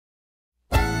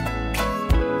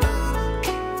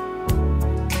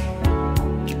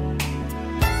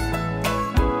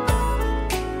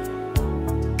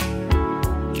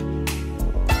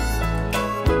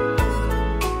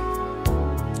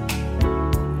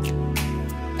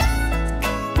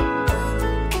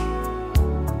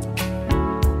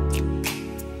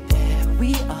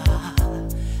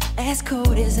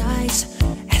his eyes,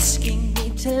 asking me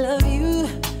to love you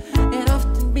and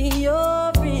often be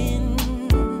your friend.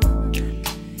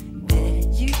 There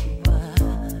you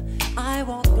are, I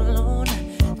walk alone,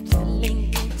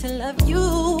 telling me to love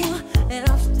you and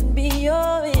often be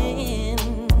your friend.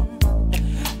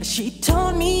 She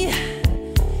told me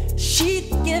she'd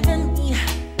given me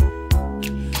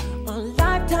a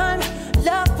lifetime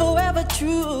love, forever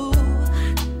true,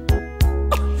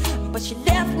 but she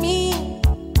left me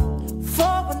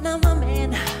for another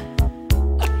man,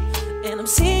 and I'm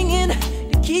singing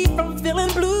to keep from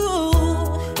feeling blue.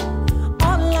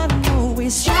 All I know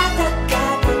is ya da da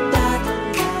da da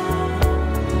da.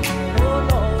 Oh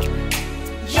Lord,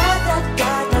 ya da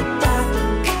da da da da.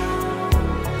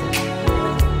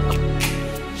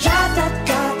 Ya da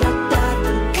da da da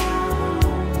da.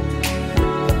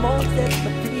 Come on, set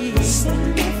me free, set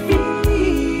me free.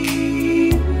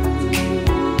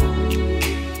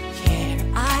 Here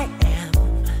I am,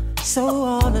 so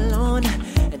all alone,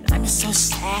 and I'm so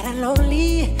sad and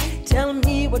lonely. Tell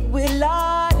me, what will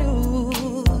I do?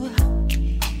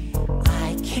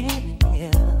 I can't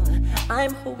help,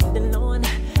 I'm holding on. I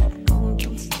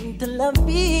don't seem to love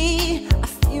me. I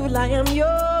feel I am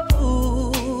your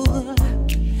fool.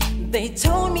 They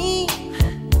told me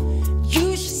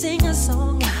you should sing a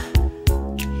song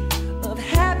of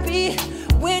happy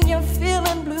when you're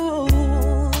feeling blue.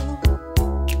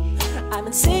 I've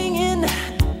been singing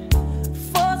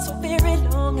for so very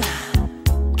long,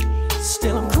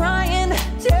 still I'm crying.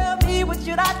 Tell me, what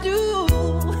should I do?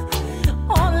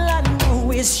 All I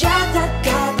know is ya da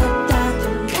da da da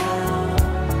da.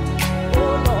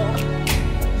 Oh Lord,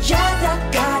 ya da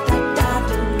da da da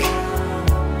da.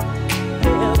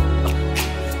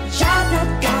 Ya da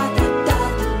da da da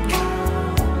da.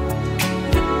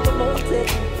 Come on, set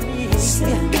me free,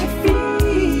 set me free.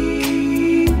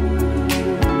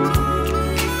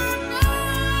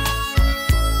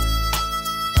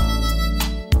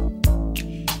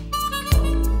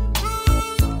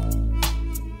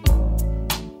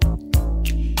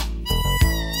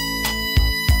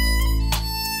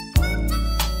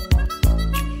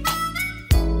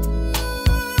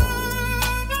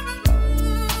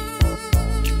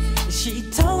 She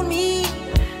told me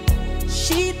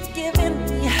she'd given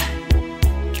me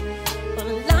a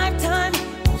lifetime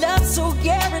love, so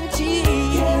guaranteed.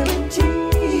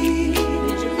 Guaranteed.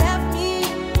 And she left me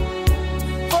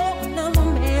for another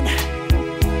man,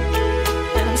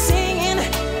 and I'm singing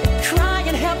and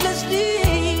crying helplessly,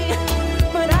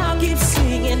 but I'll keep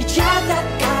singing. Ja da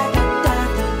da da da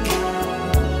da.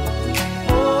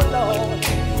 Oh Lord,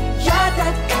 ja da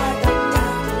da da da.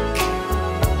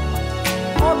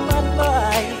 Oh my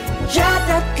life, ja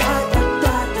da da da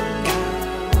da da.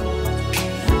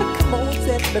 Come on,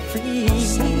 set me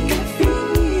free.